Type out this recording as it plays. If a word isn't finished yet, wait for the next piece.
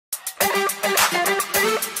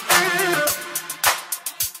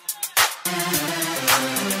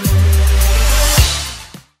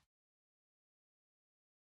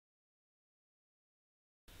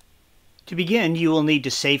To begin, you will need to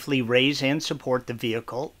safely raise and support the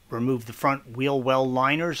vehicle, remove the front wheel well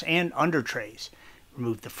liners and under trays,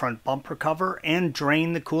 remove the front bumper cover, and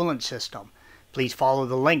drain the coolant system. Please follow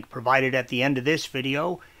the link provided at the end of this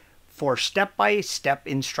video for step-by-step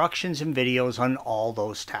instructions and videos on all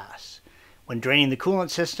those tasks. When draining the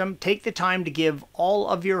coolant system, take the time to give all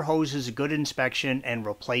of your hoses a good inspection and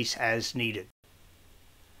replace as needed.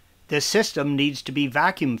 This system needs to be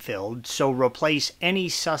vacuum filled, so replace any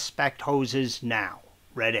suspect hoses now.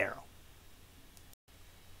 Red arrow.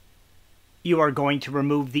 You are going to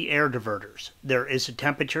remove the air diverters. There is a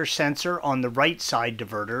temperature sensor on the right side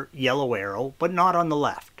diverter, yellow arrow, but not on the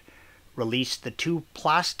left. Release the two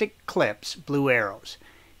plastic clips, blue arrows.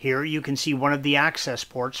 Here you can see one of the access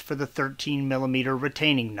ports for the 13mm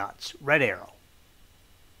retaining nuts, red arrow.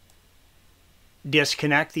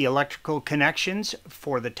 Disconnect the electrical connections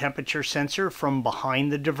for the temperature sensor from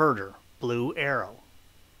behind the diverter, blue arrow.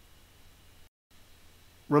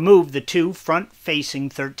 Remove the two front-facing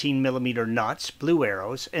 13mm nuts, blue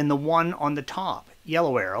arrows, and the one on the top,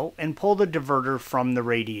 yellow arrow, and pull the diverter from the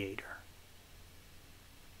radiator.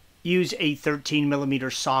 Use a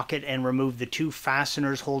 13mm socket and remove the two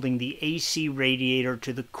fasteners holding the AC radiator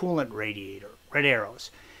to the coolant radiator, red arrows.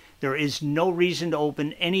 There is no reason to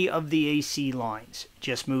open any of the AC lines.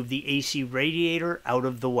 Just move the AC radiator out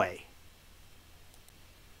of the way.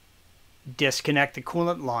 Disconnect the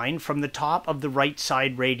coolant line from the top of the right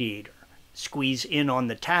side radiator. Squeeze in on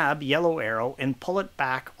the tab, yellow arrow, and pull it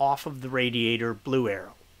back off of the radiator, blue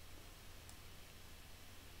arrow.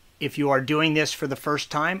 If you are doing this for the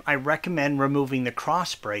first time, I recommend removing the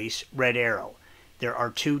cross brace, red arrow. There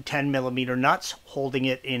are two 10mm nuts holding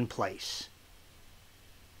it in place.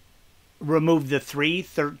 Remove the three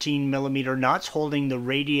 13mm nuts holding the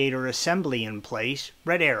radiator assembly in place,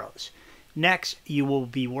 red arrows. Next, you will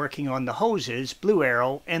be working on the hoses, blue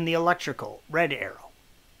arrow, and the electrical, red arrow.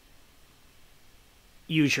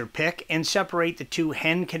 Use your pick and separate the two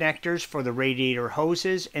hen connectors for the radiator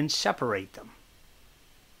hoses and separate them.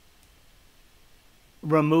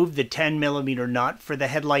 Remove the 10mm nut for the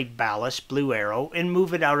headlight ballast, blue arrow, and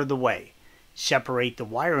move it out of the way. Separate the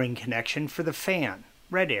wiring connection for the fan,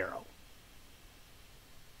 red arrow.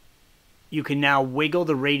 You can now wiggle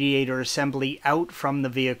the radiator assembly out from the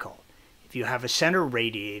vehicle. If you have a center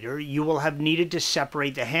radiator, you will have needed to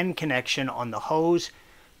separate the hen connection on the hose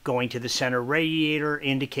going to the center radiator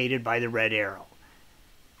indicated by the red arrow.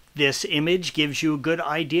 This image gives you a good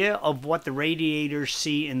idea of what the radiators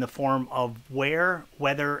see in the form of wear,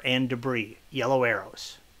 weather, and debris, yellow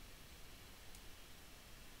arrows.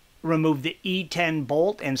 Remove the E10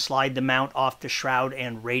 bolt and slide the mount off the shroud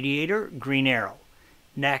and radiator, green arrow.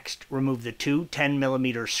 Next, remove the two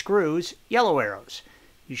 10mm screws, yellow arrows.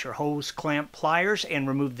 Use your hose clamp pliers and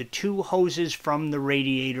remove the two hoses from the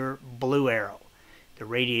radiator, blue arrow. The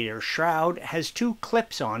radiator shroud has two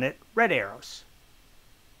clips on it, red arrows.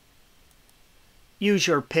 Use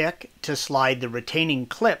your pick to slide the retaining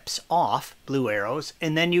clips off, blue arrows,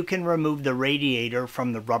 and then you can remove the radiator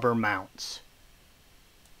from the rubber mounts.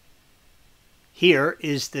 Here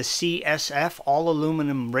is the CSF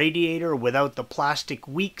all-aluminum radiator without the plastic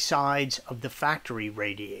weak sides of the factory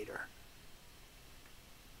radiator.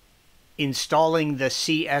 Installing the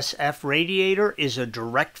CSF radiator is a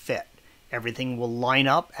direct fit. Everything will line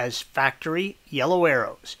up as factory, yellow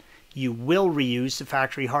arrows. You will reuse the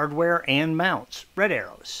factory hardware and mounts, red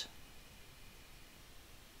arrows.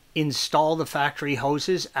 Install the factory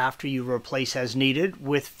hoses after you replace as needed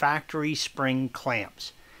with factory spring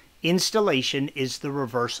clamps. Installation is the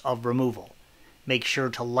reverse of removal. Make sure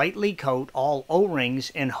to lightly coat all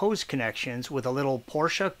O-rings and hose connections with a little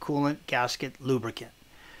Porsche coolant gasket lubricant.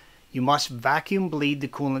 You must vacuum bleed the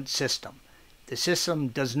coolant system. If the system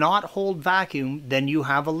does not hold vacuum, then you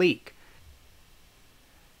have a leak.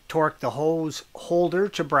 Torque the hose holder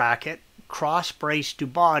to bracket, cross brace to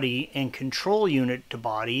body, and control unit to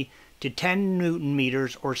body to 10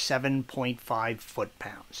 Nm or 7.5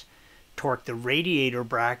 foot-pounds. Torque the radiator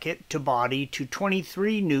bracket to body to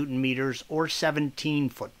 23 Nm or 17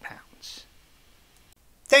 foot-pounds.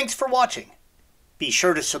 Thanks for watching. Be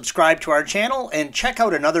sure to subscribe to our channel and check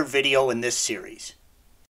out another video in this series.